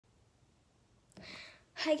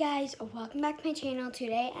Hi guys, welcome back to my channel.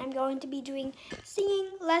 Today I'm going to be doing singing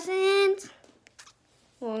lessons.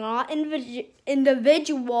 Well, not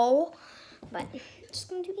individual, but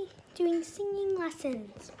just going to be doing singing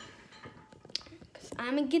lessons. Because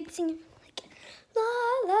I'm a good singer. Like, la,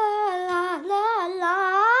 la, la, la,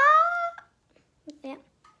 la. Yeah.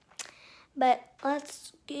 But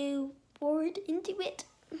let's go forward into it.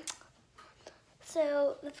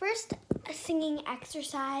 So the first singing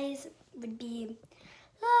exercise would be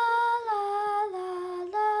la la la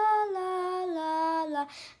la la la la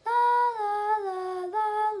la la la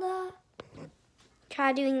la.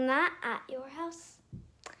 Try doing that at your house.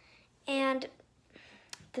 And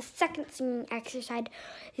the second singing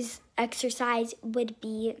exercise would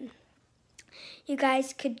be, you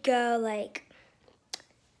guys could go like,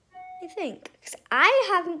 I think, 'cause I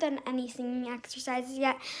haven't done any singing exercises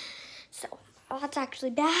yet, so that's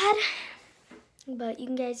actually bad. But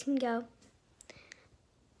you guys can go.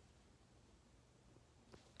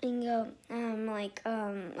 And go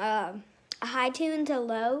a high tune to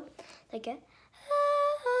low, like a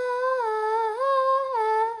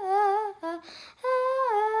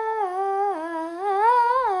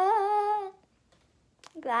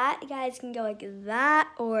like that. You guys can go like that,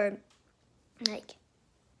 or like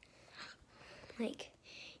you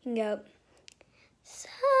can go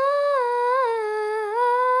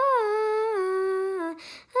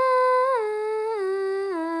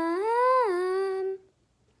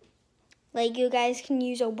like you guys can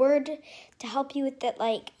use a word to help you with it.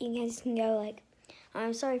 Like you guys can go like,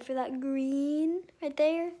 I'm sorry for that green right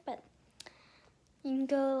there, but you can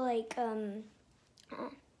go like a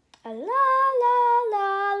la la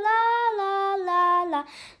la la la la la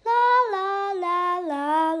la la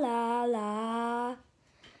la la la.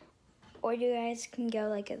 Or you guys can go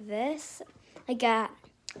like this, like a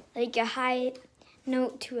high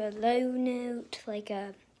note to a low note, like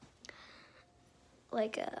a la la la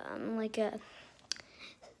la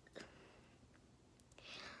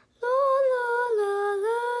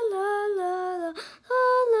la la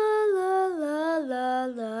la la la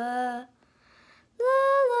la.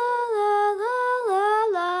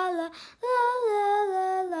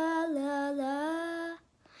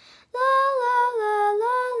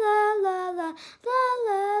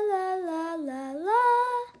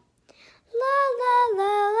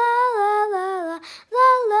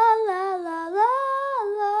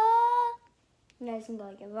 You guys can go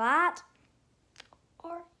like that,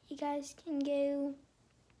 or you guys can go.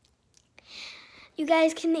 You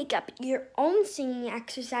guys can make up your own singing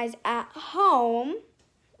exercise at home,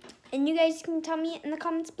 and you guys can tell me in the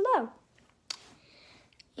comments below.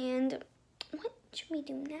 And what should we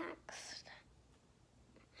do next?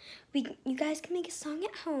 You guys can make a song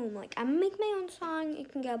at home. Like I'm gonna make my own song. You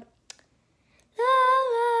can go la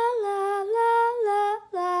la la la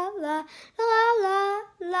la la la la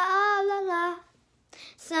la la la.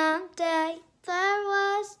 Someday there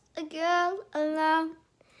was a girl alone.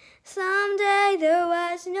 Someday there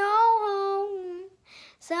was no home.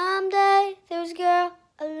 Someday there was a girl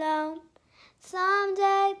alone.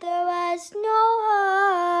 Someday there was no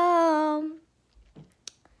home.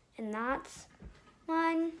 And that's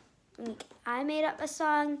one. I made up a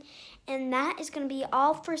song, and that is going to be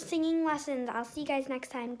all for singing lessons. I'll see you guys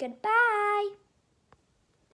next time. Goodbye.